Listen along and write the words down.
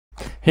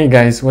Hey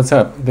guys, what's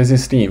up? This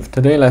is Steve.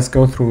 Today let's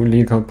go through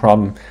LeetCode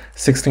problem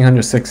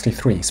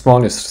 1663,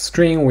 smallest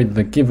string with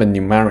the given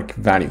numeric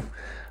value.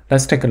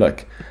 Let's take a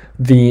look.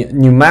 The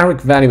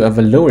numeric value of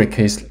a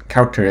lowercase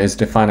character is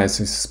defined as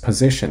its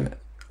position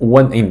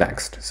 1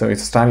 indexed, so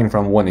it's starting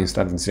from 1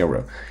 instead of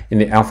 0 in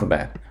the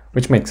alphabet,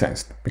 which makes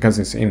sense because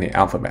it's in the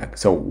alphabet.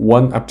 So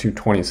 1 up to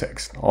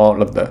 26,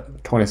 all of the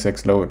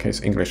 26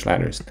 lowercase English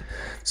letters.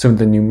 So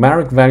the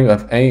numeric value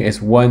of A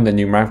is 1, the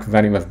numeric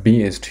value of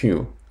B is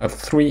 2.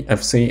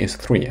 Of C is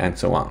 3, and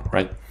so on,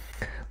 right?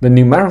 The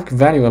numeric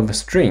value of a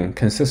string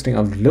consisting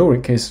of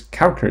lowercase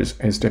characters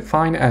is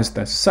defined as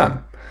the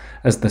sum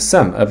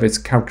of its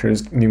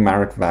characters'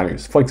 numeric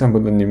values. For example,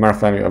 the numeric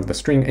value of the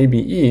string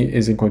ABE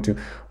is equal to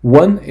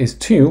 1 is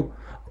 2,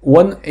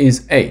 1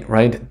 is A,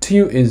 right?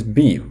 2 is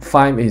B,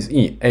 5 is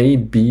E, A,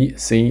 B,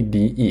 C,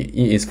 D, E.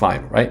 E is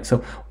 5, right?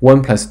 So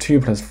 1 plus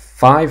 2 plus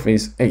 5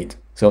 is 8.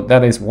 So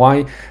that is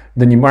why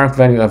the numeric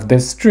value of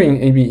this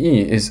string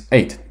ABE is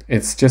 8.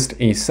 It's just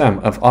a sum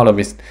of all of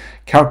its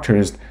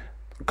characters'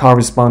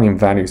 corresponding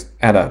values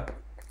add up,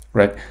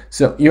 right?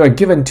 So you are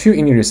given two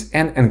integers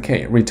n and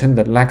k. Return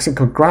the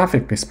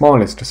lexicographically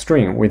smallest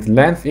string with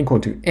length equal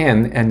to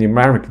n and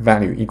numeric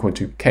value equal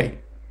to k.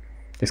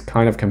 It's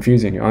kind of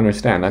confusing, you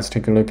understand. Let's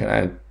take a look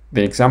at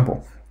the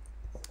example.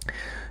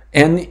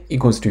 N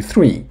equals to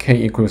 3,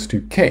 k equals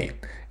to k,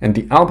 and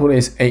the output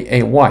is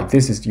AAY.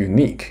 This is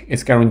unique.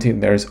 It's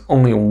guaranteed there is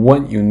only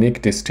one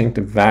unique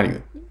distinctive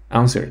value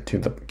answer to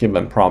the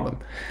given problem.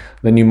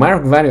 The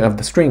numeric value of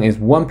the string is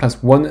 1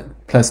 plus 1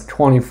 plus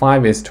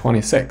 25 is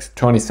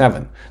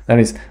 27. That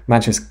is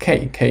matches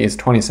k. K is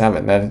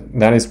 27.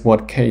 That is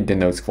what k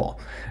denotes for.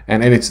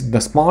 And it is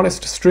the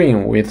smallest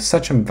string with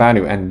such a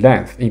value and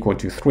length equal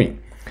to 3.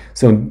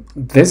 So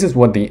this is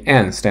what the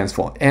n stands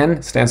for.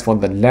 N stands for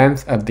the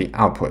length of the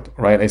output,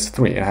 right? It's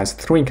 3. It has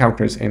 3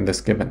 characters in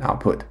this given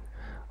output.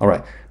 All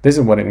right, this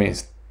is what it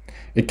means.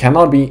 It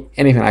cannot be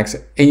anything like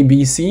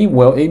ABC.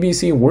 Will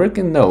ABC work?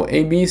 No.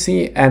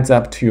 ABC adds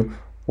up to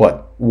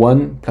what?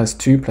 1 plus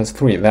 2 plus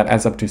 3. That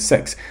adds up to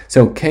 6.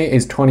 So k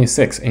is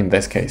 26 in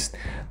this case.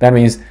 That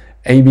means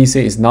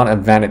ABC is not a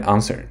valid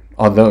answer.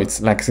 Although it's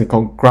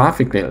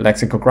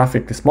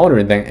lexicographically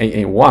smaller than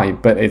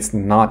AAY, but it's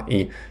not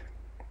a...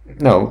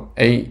 No,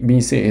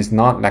 ABC is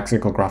not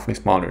lexicographically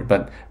smaller,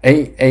 but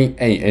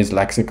AAA is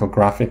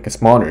lexicographically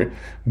smaller.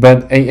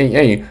 But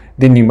AAA,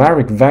 the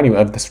numeric value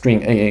of the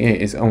string AAA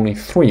is only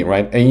 3,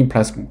 right? A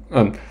plus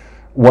 1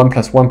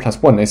 plus 1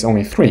 plus 1 is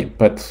only 3,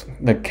 but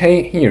the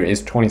K here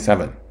is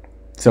 27.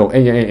 So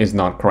AAA is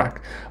not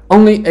correct.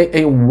 Only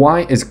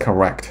AAY is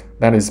correct.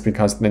 That is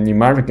because the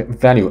numeric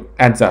value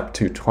adds up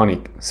to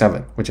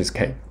 27, which is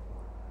K.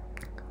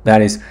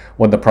 That is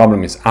what the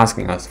problem is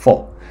asking us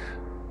for.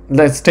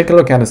 Let's take a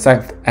look at the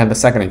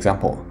second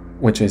example,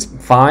 which is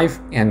 5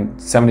 and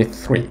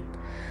 73.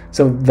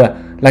 So the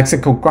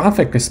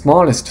lexicographically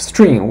smallest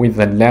string with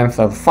the length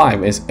of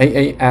 5 is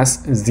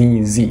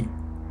AASZZ.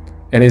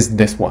 It is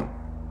this one.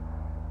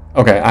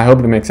 Okay, I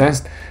hope it makes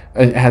sense.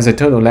 It has a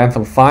total length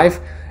of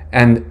 5,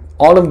 and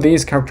all of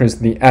these characters,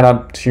 they add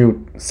up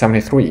to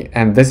 73,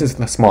 and this is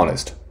the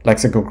smallest,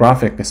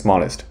 lexicographically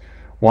smallest.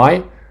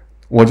 Why?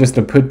 We'll just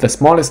put the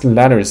smallest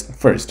letters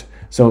first.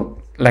 So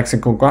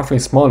lexicographically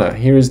smaller,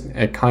 here's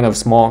a kind of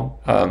small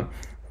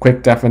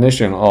quick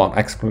definition or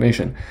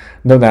explanation.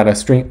 Know that a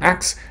string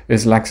x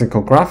is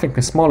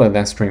lexicographically smaller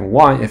than string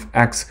y if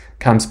x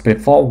comes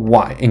before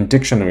y in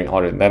dictionary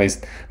order.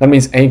 That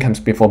means A comes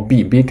before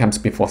B, B comes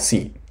before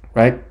C,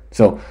 right?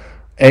 So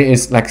A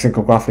is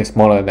lexicographically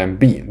smaller than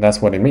B.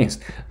 That's what it means.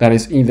 That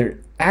is either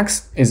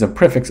x is a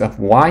prefix of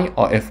y,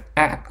 or if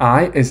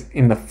I is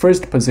in the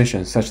first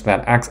position such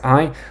that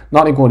xi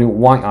not equal to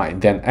yi,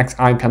 then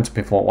xi comes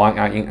before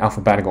yi in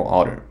alphabetical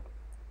order.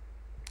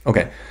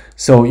 Okay,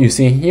 so you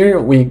see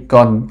here we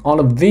got all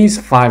of these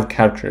 5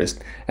 characters,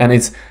 and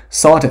it's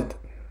sorted.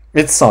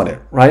 It's sorted,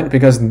 right?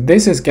 Because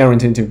this is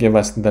guaranteed to give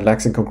us the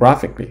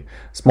lexicographically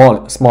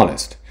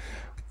smallest.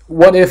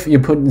 What if you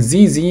put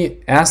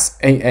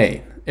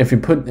ZZSAA? If you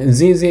put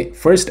ZZ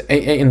first,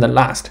 AA in the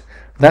last,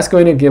 that's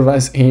going to give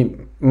us a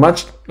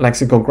much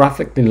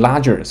lexicographically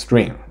larger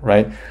string,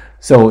 right?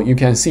 So you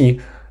can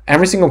see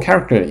every single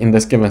character in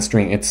this given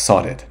string, it's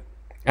sorted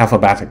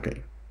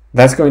alphabetically.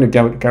 That's going to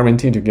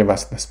guarantee to give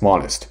us the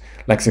smallest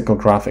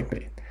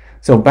lexicographically.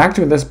 So back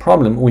to this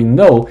problem, we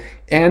know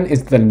n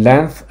is the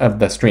length of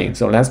the string.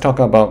 So let's talk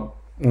about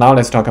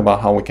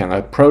how we can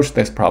approach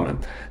this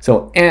problem.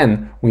 So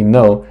n, we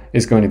know,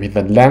 is going to be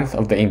the length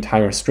of the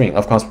entire string.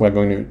 Of course, we're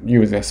going to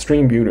use a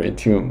string builder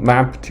to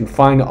map, to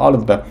find all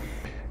of the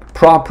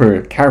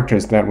proper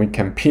characters that we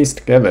can piece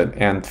together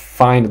and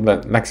find the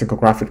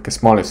lexicographically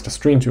smallest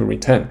string to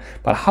return.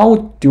 But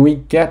how do we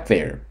get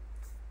there?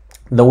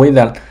 The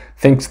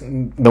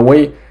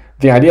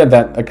idea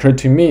that occurred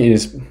to me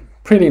is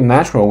pretty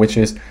natural, which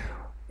is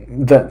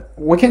that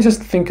we can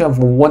just think of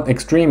one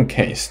extreme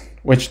case,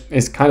 which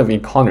is kind of a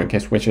corner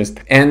case, which is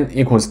n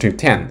equals to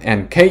 10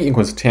 and k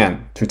equals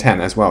 10 to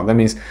 10 as well. That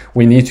means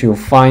we need to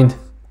find,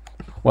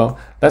 well,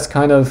 that's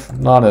kind of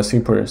not a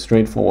super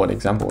straightforward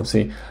example.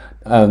 See,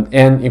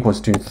 n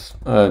equals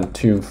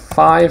to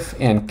 5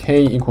 and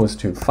k equals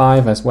to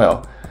 5 as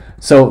well.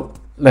 So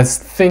let's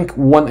think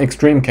one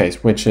extreme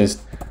case, which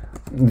is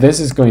this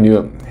is going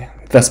to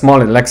the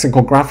smallest,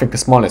 lexicographic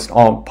smallest,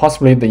 or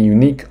possibly the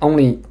unique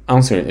only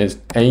answer is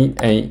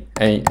A.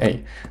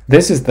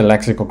 This is the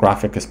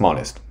lexicographic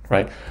smallest,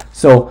 right?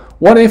 So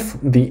what if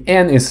the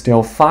n is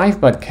still 5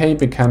 but k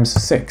becomes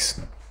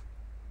 6?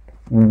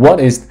 What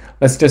is,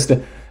 let's just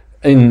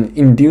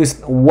induce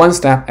one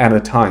step at a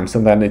time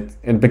so that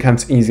it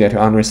becomes easier to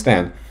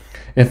understand.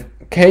 If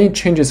k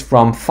changes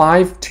from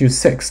 5 to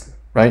 6,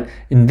 right?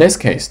 In this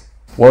case,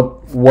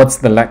 what's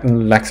the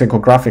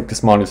lexicographic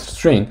smallest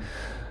string?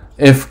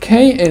 If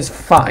k is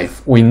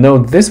 5, we know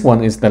this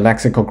one is the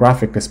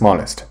lexicographic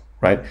smallest,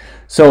 right?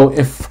 So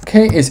if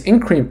k is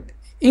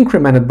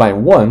incremented by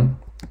 1,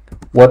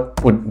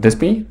 what would this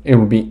be? It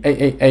would be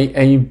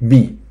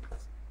B,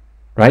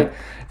 right?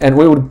 And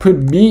we would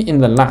put b in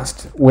the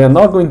last. We're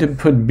not going to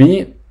put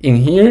b in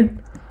here,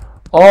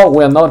 or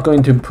we're not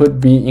going to put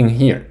b in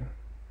here.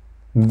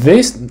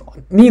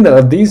 Neither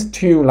of these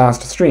two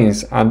last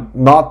strings are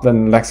not the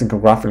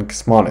lexicographic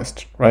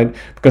smallest, right?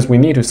 Because we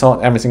need to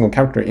sort every single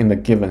character in the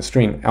given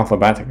string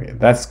alphabetically.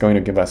 That's going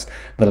to give us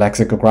the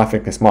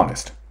lexicographic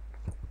smallest.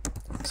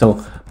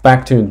 So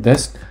back to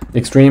this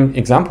extreme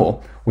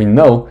example, we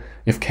know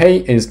if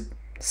k is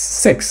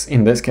 6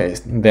 in this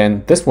case,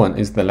 then this one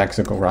is the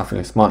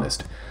lexicographically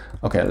smallest.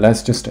 Okay,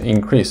 let's just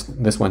increase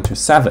this one to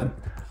 7,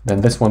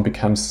 then this one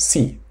becomes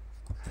C.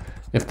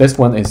 If this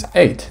one is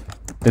 8,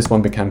 this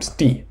one becomes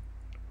D,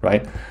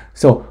 right?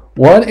 So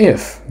what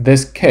if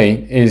this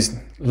k is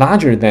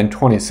larger than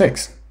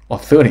 26 or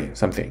 30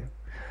 something?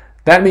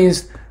 That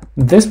means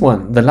this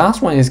one, the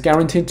last one, is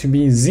guaranteed to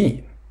be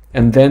Z,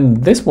 and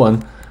then this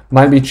one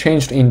might be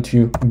changed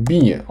into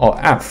B or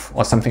F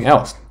or something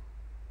else,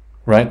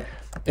 right?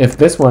 If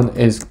this one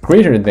is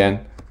greater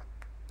than,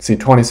 say,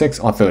 26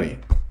 or 30,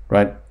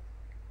 right?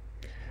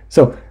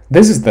 So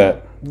this is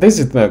the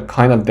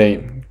kind of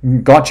the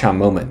gotcha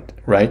moment,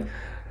 right?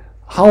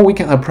 How we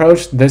can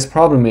approach this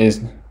problem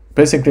is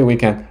basically we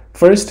can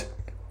first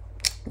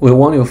we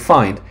want to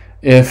find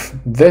if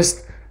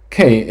this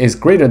k is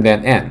greater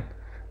than n.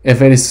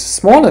 If it is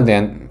smaller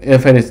than,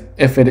 if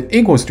it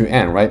equals to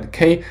n, right?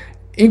 K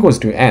equals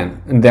to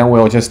n, and then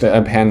we'll just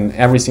append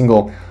every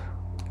single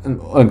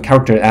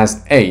character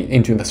as a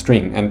into the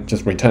string and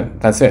just return.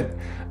 That's it.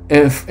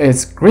 If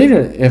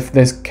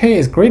this k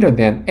is greater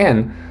than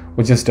n,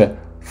 we just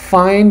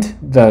find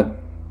the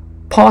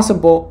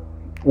possible.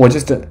 We'll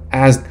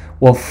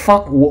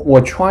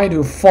try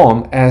to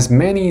form as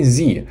many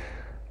z,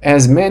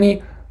 as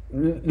many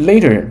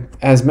larger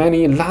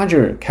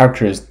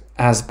characters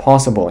as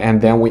possible,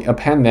 and then we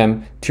append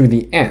them to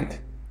the end,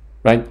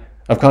 right?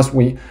 Of course,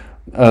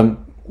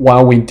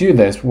 while we do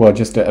this, we'll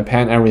just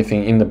append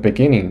everything in the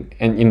beginning,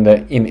 and in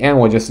the end,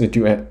 we'll just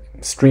do a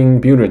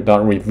string builder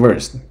dot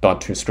reverse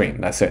dot to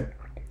string. That's it.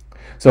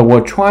 So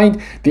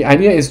the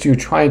idea is to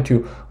try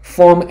to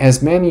form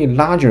as many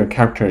larger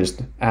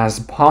characters as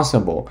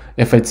possible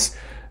if it's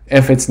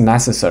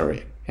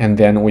necessary, and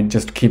then we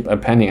just keep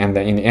appending, and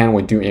then in the end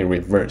we do a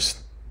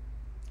reverse.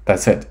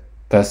 That's it.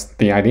 That's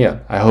the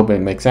idea. I hope it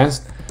makes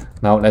sense.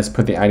 Now let's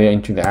put the idea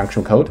into the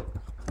actual code.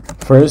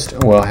 First,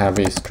 we'll have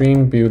a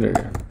string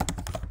builder.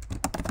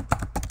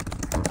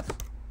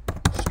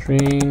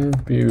 String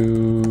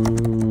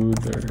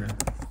builder.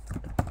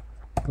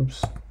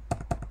 Oops.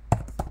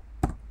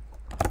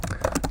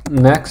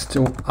 Next,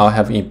 I'll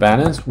have a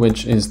balance,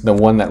 which is the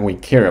one that we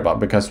care about,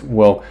 because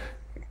we'll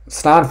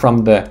start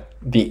from the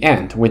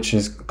end, which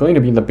is going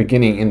to be the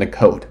beginning in the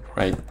code,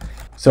 right?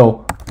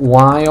 So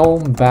while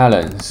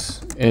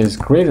balance is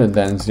greater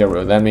than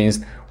 0, that means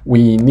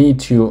we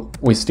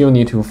still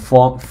need to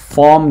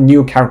form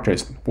new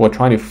characters. We're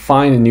trying to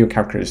find new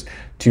characters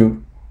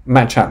to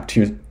match up,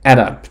 to add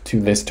up to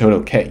this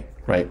total k,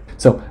 right?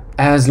 So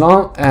as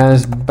long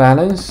as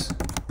balance,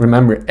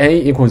 remember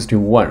a equals to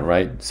 1,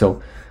 right?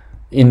 So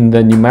in the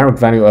numeric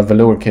value of the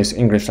lowercase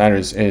English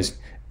letters is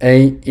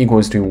a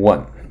equals to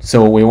 1.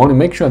 So we want to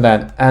make sure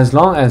that as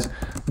long as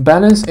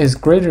balance is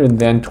greater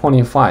than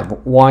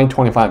 25, why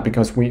 25?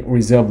 Because we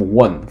reserve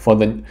 1 for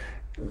the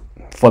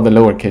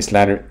lowercase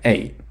letter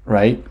a,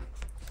 right?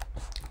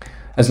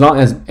 As long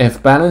as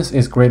if balance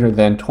is greater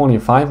than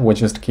 25, we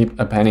just keep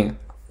appending.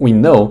 We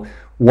know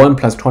 1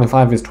 plus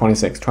 25 is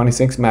 26.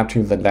 26 mapped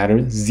to the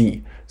letter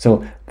z,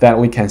 so that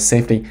we can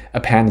safely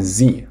append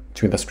z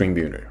to the string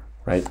builder,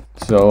 right?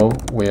 So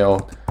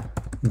we'll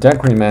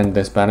decrement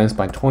this balance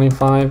by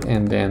 25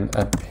 and then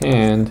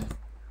append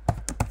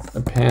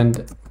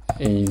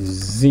a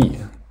z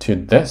to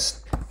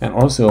this, and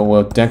also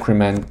we'll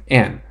decrement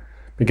n,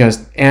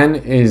 because n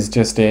is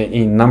just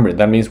a number.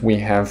 That means we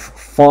have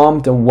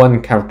formed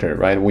one character,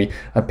 right? We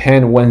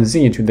append one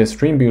z to the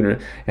string builder,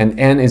 and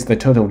n is the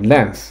total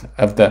length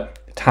of the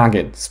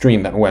target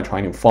string that we're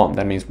trying to form.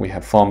 That means we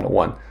have formed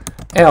one.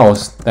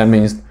 Else, that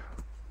means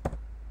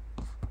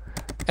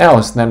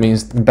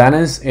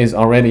balance is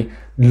already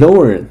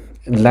lower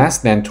less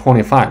than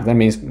 25, that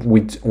means we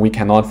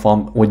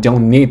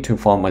don't need to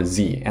form a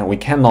z, and we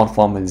cannot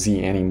form a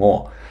z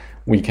anymore.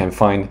 We can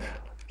find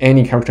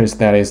any characters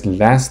that is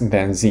less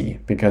than z,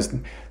 because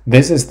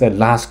this is the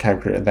last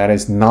character that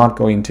is not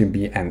going to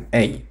be an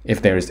a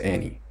if there is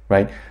any,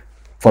 right?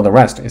 For the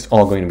rest, it's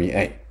all going to be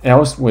a.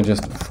 Else we'll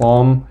just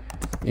form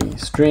a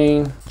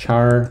string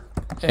char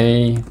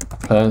a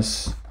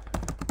plus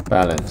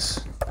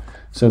balance.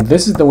 So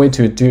this is the way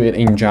to do it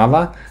in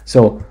Java.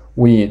 So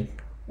we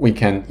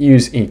can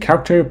use a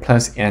character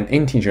plus an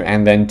integer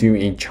and then do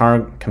a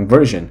char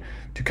conversion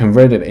to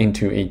convert it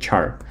into a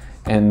char.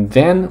 And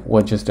then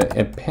we'll just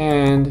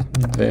append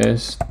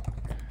this.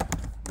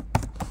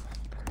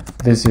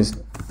 This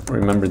is,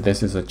 remember,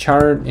 this is a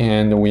char,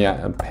 and we are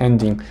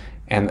appending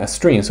a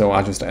string. So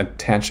I'll just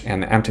attach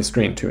an empty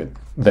string to it,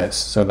 this,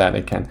 so that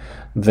it can,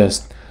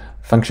 this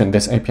function,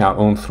 this API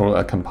won't throw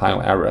a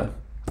compile error.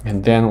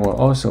 And then we'll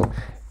also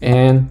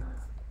n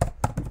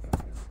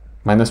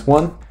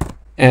 -1.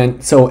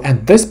 And so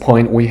at this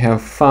point, we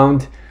have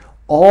found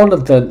all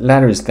of the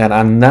letters that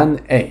are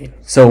non-A.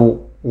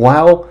 So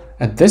while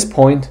at this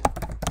point,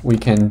 we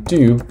can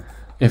do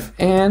if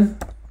n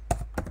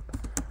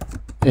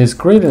is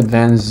greater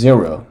than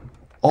 0,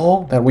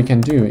 all that we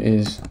can do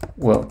is,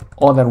 well,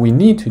 all that we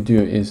need to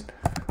do is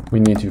we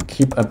need to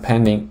keep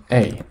appending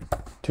a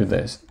to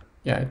this.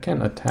 Yeah, it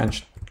can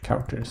attach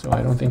characters, so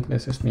I don't think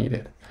this is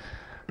needed.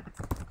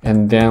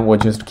 And then we'll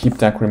just keep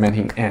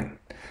decrementing n.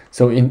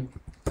 So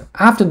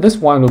after this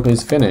while loop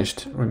is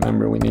finished,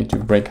 remember we need to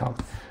break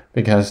out,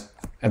 because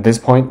at this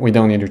point we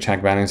don't need to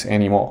check balance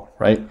anymore,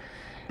 right?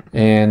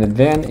 And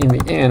then in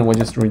the end, we'll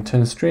just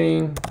return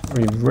string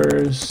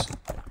reverse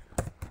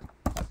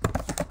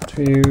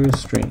to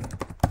string.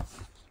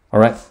 All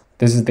right,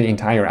 this is the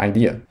entire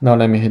idea. Now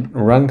let me hit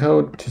run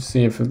code to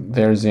see if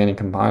there's any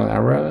compile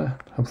error.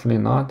 Hopefully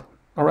not.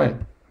 All right,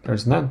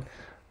 there's none.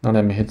 Now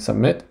let me hit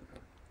submit.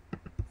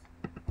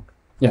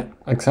 Yeah,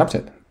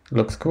 accepted.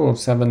 Looks cool.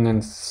 7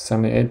 and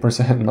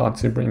 78%, not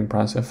super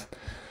impressive.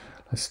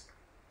 Let's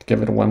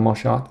give it one more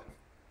shot.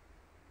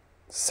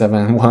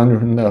 7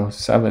 1, no,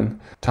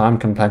 7. Time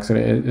complexity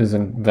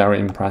isn't very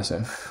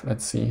impressive.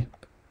 Let's see.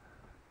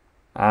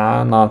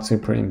 Not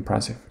super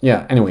impressive.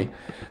 Yeah, anyway,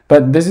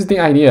 but this is the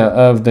idea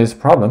of this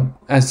problem.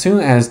 As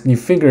soon as you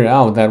figure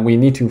out that we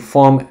need to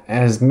form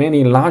as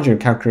many larger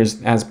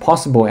characters as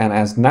possible and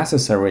as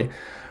necessary,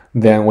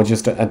 then we'll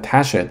just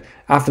attach it.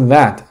 After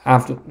that,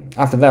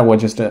 we'll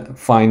just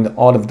find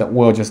all of the,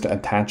 we'll just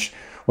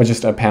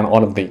append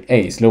all of the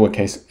a's,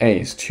 lowercase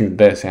a's, to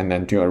this, and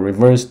then do a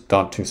reverse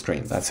dot to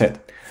string. That's it.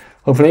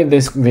 Hopefully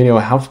this video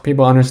helps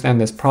people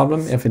understand this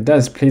problem. If it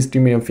does, please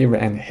do me a favor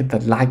and hit the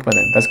like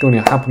button. That's going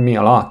to help me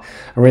a lot.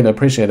 I really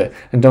appreciate it.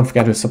 And don't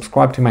forget to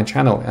subscribe to my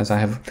channel, as I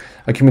have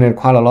accumulated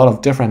quite a lot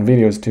of different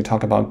videos to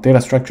talk about data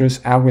structures,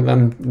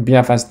 algorithm,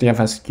 BFS,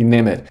 DFS, you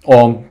name it.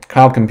 Or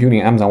cloud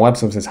computing, Amazon Web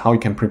Services, how you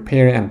can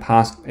prepare and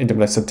pass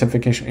AWS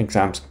certification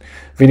exams.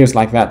 Videos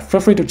like that.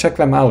 Feel free to check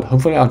them out.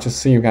 Hopefully I'll just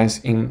see you guys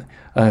in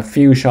a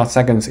few short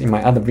seconds in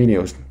my other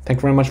videos. Thank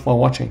you very much for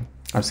watching.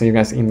 I'll see you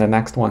guys in the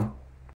next one.